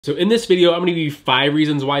So in this video, I'm gonna give you 5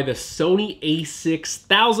 reasons why the Sony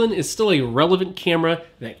A6000 is still a relevant camera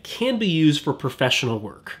that can be used for professional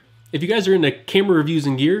work. If you guys are into camera reviews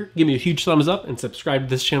and gear, give me a huge thumbs up and subscribe to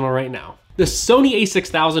this channel right now. The Sony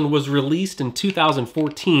A6000 was released in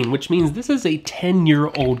 2014, which means this is a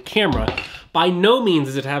 10-year-old camera. By no means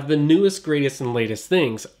does it have the newest, greatest, and latest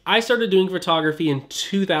things. I started doing photography in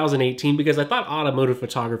 2018 because I thought automotive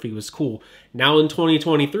photography was cool. Now in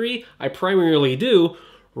 2023, I primarily do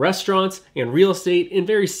restaurants and real estate, and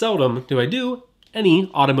very seldom do I do any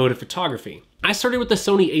automotive photography. I started with the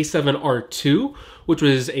Sony A7R II, which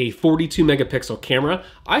was a 42 megapixel camera.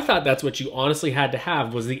 I thought that's what you honestly had to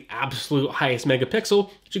have, was the absolute highest megapixel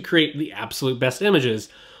to create the absolute best images.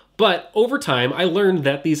 But over time, I learned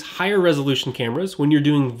that these higher resolution cameras, when you're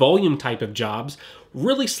doing volume type of jobs,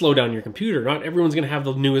 really slow down your computer. Not everyone's gonna have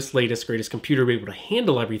the newest, latest, greatest computer to be able to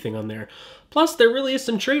handle everything on there. Plus, there really is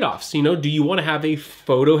some trade-offs. You know, do you wanna have a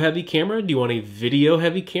photo-heavy camera? Do you want a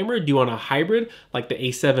video-heavy camera? Do you want a hybrid like the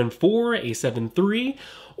A7 IV, A7 III?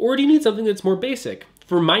 Or do you need something that's more basic?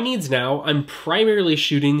 For my needs now, I'm primarily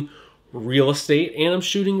shooting real estate and I'm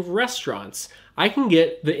shooting restaurants. I can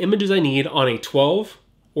get the images I need on a 12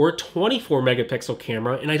 or 24 megapixel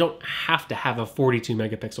camera, and I don't have to have a 42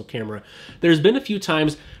 megapixel camera. There's been a few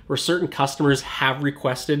times where certain customers have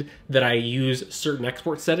requested that I use certain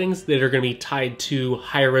export settings that are gonna be tied to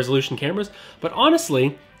higher resolution cameras, but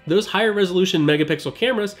honestly, those higher resolution megapixel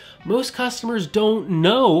cameras, most customers don't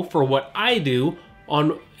know for what I do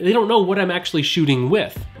they don't know what I'm actually shooting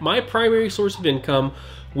with. My primary source of income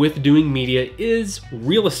with doing media is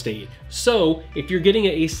real estate. So if you're getting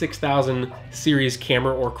an A6000 series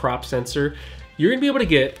camera or crop sensor, you're gonna be able to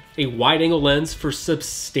get a wide angle lens for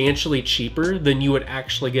substantially cheaper than you would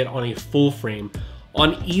actually get on a full frame.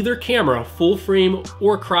 On either camera, full frame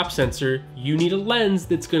or crop sensor, you need a lens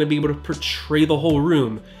that's gonna be able to portray the whole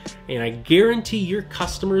room. And I guarantee your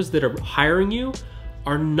customers that are hiring you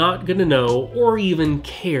are not gonna know or even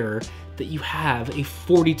care that you have a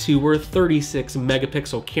 42 or 36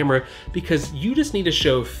 megapixel camera, because you just need to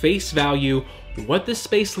show face value, what this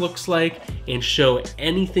space looks like, and show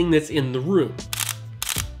anything that's in the room.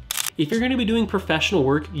 If you're gonna be doing professional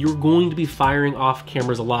work, you're going to be firing off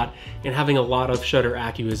cameras a lot and having a lot of shutter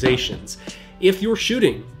accusations. If you're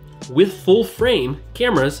shooting with full frame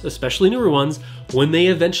cameras, especially newer ones, when they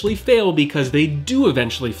eventually fail, because they do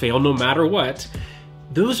eventually fail no matter what,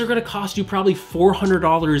 those are gonna cost you probably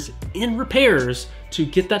 $400 in repairs to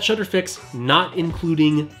get that shutter fix, not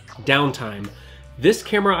including downtime. This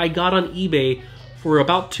camera I got on eBay for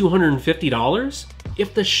about $250.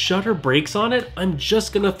 If the shutter breaks on it, I'm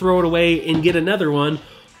just gonna throw it away and get another one,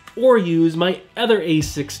 or use my other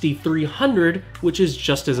A6300, which is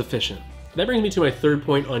just as efficient. That brings me to my third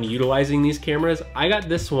point on utilizing these cameras. I got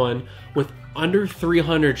this one with under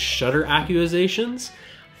 300 shutter accusations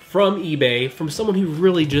from eBay, from someone who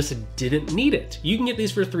really just didn't need it. You can get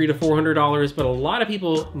these for $300 to $400, but a lot of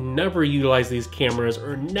people never utilize these cameras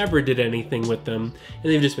or never did anything with them,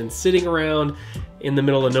 and they've just been sitting around in the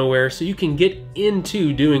middle of nowhere. So you can get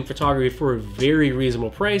into doing photography for a very reasonable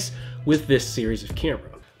price with this series of camera.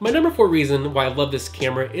 My number 4 reason why I love this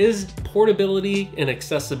camera is portability and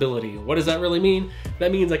accessibility. What does that really mean?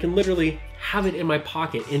 That means I can literally have it in my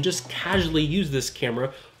pocket and just casually use this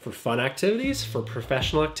camera for fun activities, for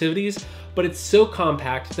professional activities, but it's so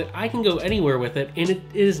compact that I can go anywhere with it and it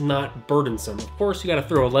is not burdensome. Of course, you gotta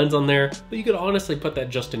throw a lens on there, but you could honestly put that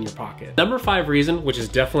just in your pocket. Number 5 reason, which is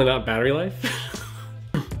definitely not battery life,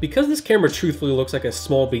 because this camera truthfully looks like a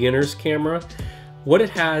small beginner's camera, what it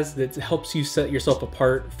has that helps you set yourself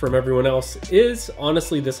apart from everyone else is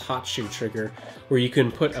honestly this hot shoe trigger, where you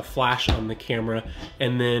can put a flash on the camera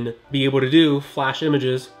and then be able to do flash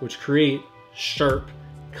images, which create sharp,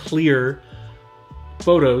 clear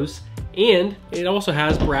photos. And it also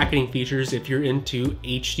has bracketing features if you're into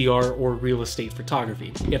HDR or real estate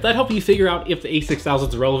photography. If that helped you figure out if the A6000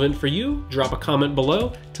 is relevant for you, drop a comment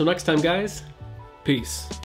below. Till next time, guys, peace.